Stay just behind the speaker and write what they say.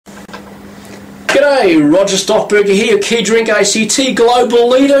G'day, Roger Stockburger here, Key Drink ACT Global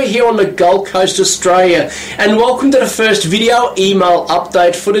Leader here on the Gold Coast, Australia, and welcome to the first video email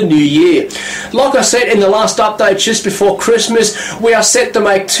update for the new year. Like I said in the last update just before Christmas, we are set to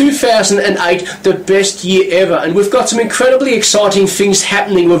make 2008 the best year ever, and we've got some incredibly exciting things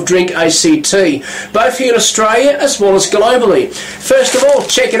happening with Drink ACT, both here in Australia as well as globally. First of all,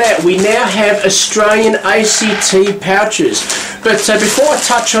 check it out, we now have Australian ACT pouches. But before I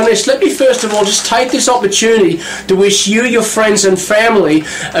touch on this, let me first of all just take this opportunity to wish you, your friends and family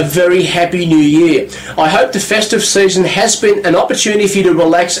a very happy new year. I hope the festive season has been an opportunity for you to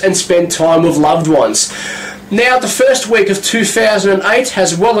relax and spend time with loved ones. Now, the first week of 2008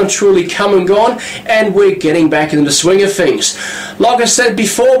 has well and truly come and gone, and we're getting back into the swing of things. Like I said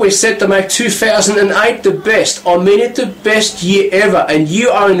before, we're set to make 2008 the best. I mean it, the best year ever, and you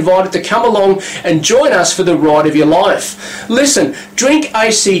are invited to come along and join us for the ride of your life. Listen, Drink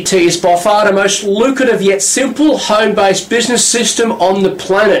ACT is by far the most lucrative yet simple home-based business system on the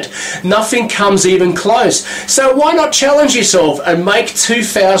planet. Nothing comes even close. So why not challenge yourself and make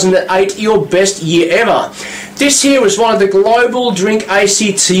 2008 your best year ever? This here is one of the global Drink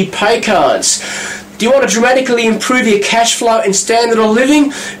ACT pay cards. Do you want to dramatically improve your cash flow and standard of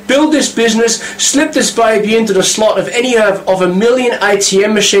living? Build this business, slip this baby into the slot of any of a million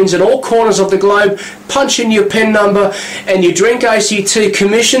ATM machines in all corners of the globe, punch in your PIN number, and your Drink ACT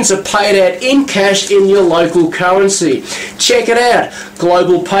commissions are paid out in cash in your local currency. Check it out.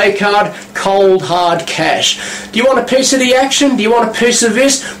 Global pay card, cold hard cash. Do you want a piece of the action? Do you want a piece of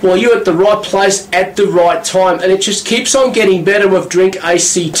this? Well, you're at the right place at the right time, and it just keeps on getting better with Drink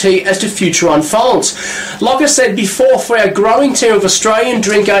ACT as the future unfolds. Like I said before, for our growing team of Australian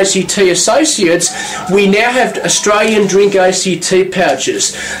Drink ACT associates, we now have Australian Drink ACT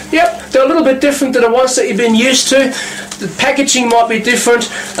pouches. Yep, they're a little bit different to the ones that you've been used to. The packaging might be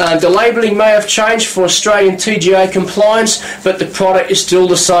different, the labelling may have changed for Australian TGA compliance, but the product is still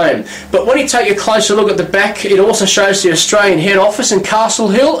the same. But when you take a closer look at the back, it also shows the Australian head office in Castle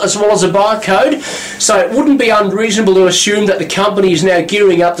Hill as well as a barcode, so it wouldn't be unreasonable to assume that the company is now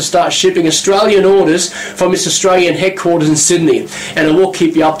gearing up to start shipping Australian orders from its Australian headquarters in Sydney, and I will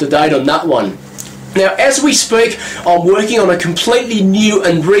keep you up to date on that one. Now, as we speak, I'm working on a completely new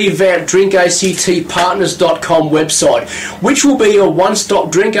and revamped drinkactpartners.com website, which will be your one-stop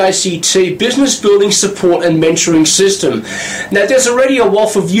Drink ACT business building support and mentoring system. Now, there's already a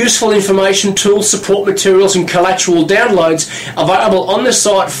wealth of useful information, tools, support materials and collateral downloads available on the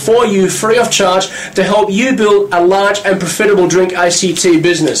site for you free of charge to help you build a large and profitable Drink ACT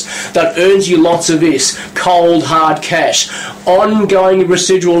business that earns you lots of this: cold, hard cash, ongoing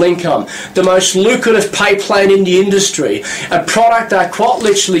residual income, the most lucrative pay plan in the industry, a product that quite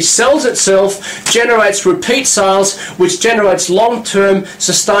literally sells itself, generates repeat sales, which generates long-term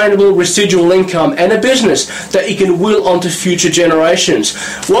sustainable residual income, and a business that you can will onto future generations.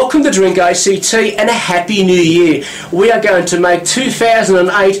 Welcome to Drink ACT and a happy new year. We are going to make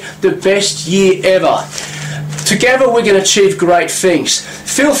 2008 the best year ever. Together we're going to achieve great things.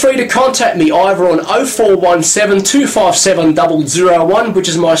 Feel free to contact me either on 0417 257 001, which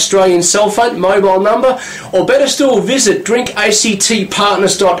is my Australian cell phone mobile number, or better still, visit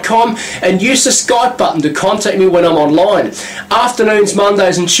drinkactpartners.com and use the Skype button to contact me when I'm online. Afternoons,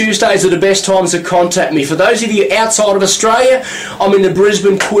 Mondays and Tuesdays are the best times to contact me. For those of you outside of Australia, I'm in the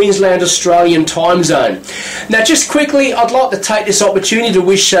Brisbane, Queensland, Australian time zone. Now, just quickly, I'd like to take this opportunity to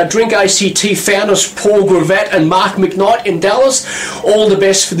wish Drink ACT founders Paul Gravatt and Mark McKnight in Dallas all the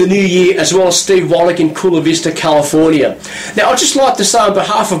best for the new year, as well as Steve Wallach in Coola Vista, California. Now, I'd just like to say on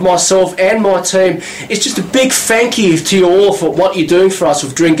behalf of myself and my team, it's just a big thank you to you all for what you're doing for us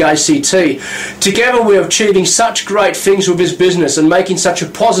with Drink ACT. Together we're achieving such great things with this business and making such a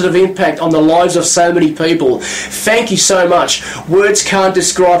positive impact on the lives of so many people. Thank you so much. Words can't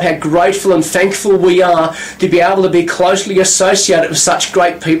describe how grateful and thankful we are to be able to be closely associated with such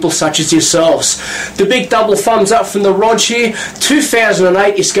great people such as yourselves. The big double thumbs up from the Rog here.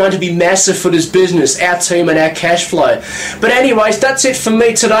 2008 is going to be massive for this business, our team and our cash flow. But anyways, that's it from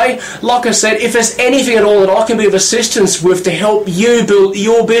me today. Like I said, if there's anything at all that I can be of assistance with to help you build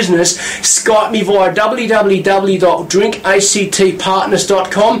your business, Skype me via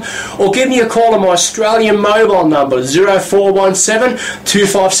www.drinkactpartners.com or give me a call on my Australian mobile number 0417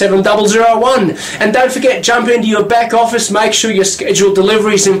 257 001. And don't forget, jump into your back office, make sure your scheduled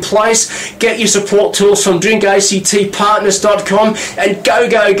deliveries in place, get your support tools from drinkactpartners.com, and go,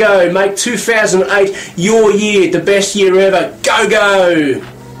 go, go. Make 2008 your year, the best year ever. Go, go!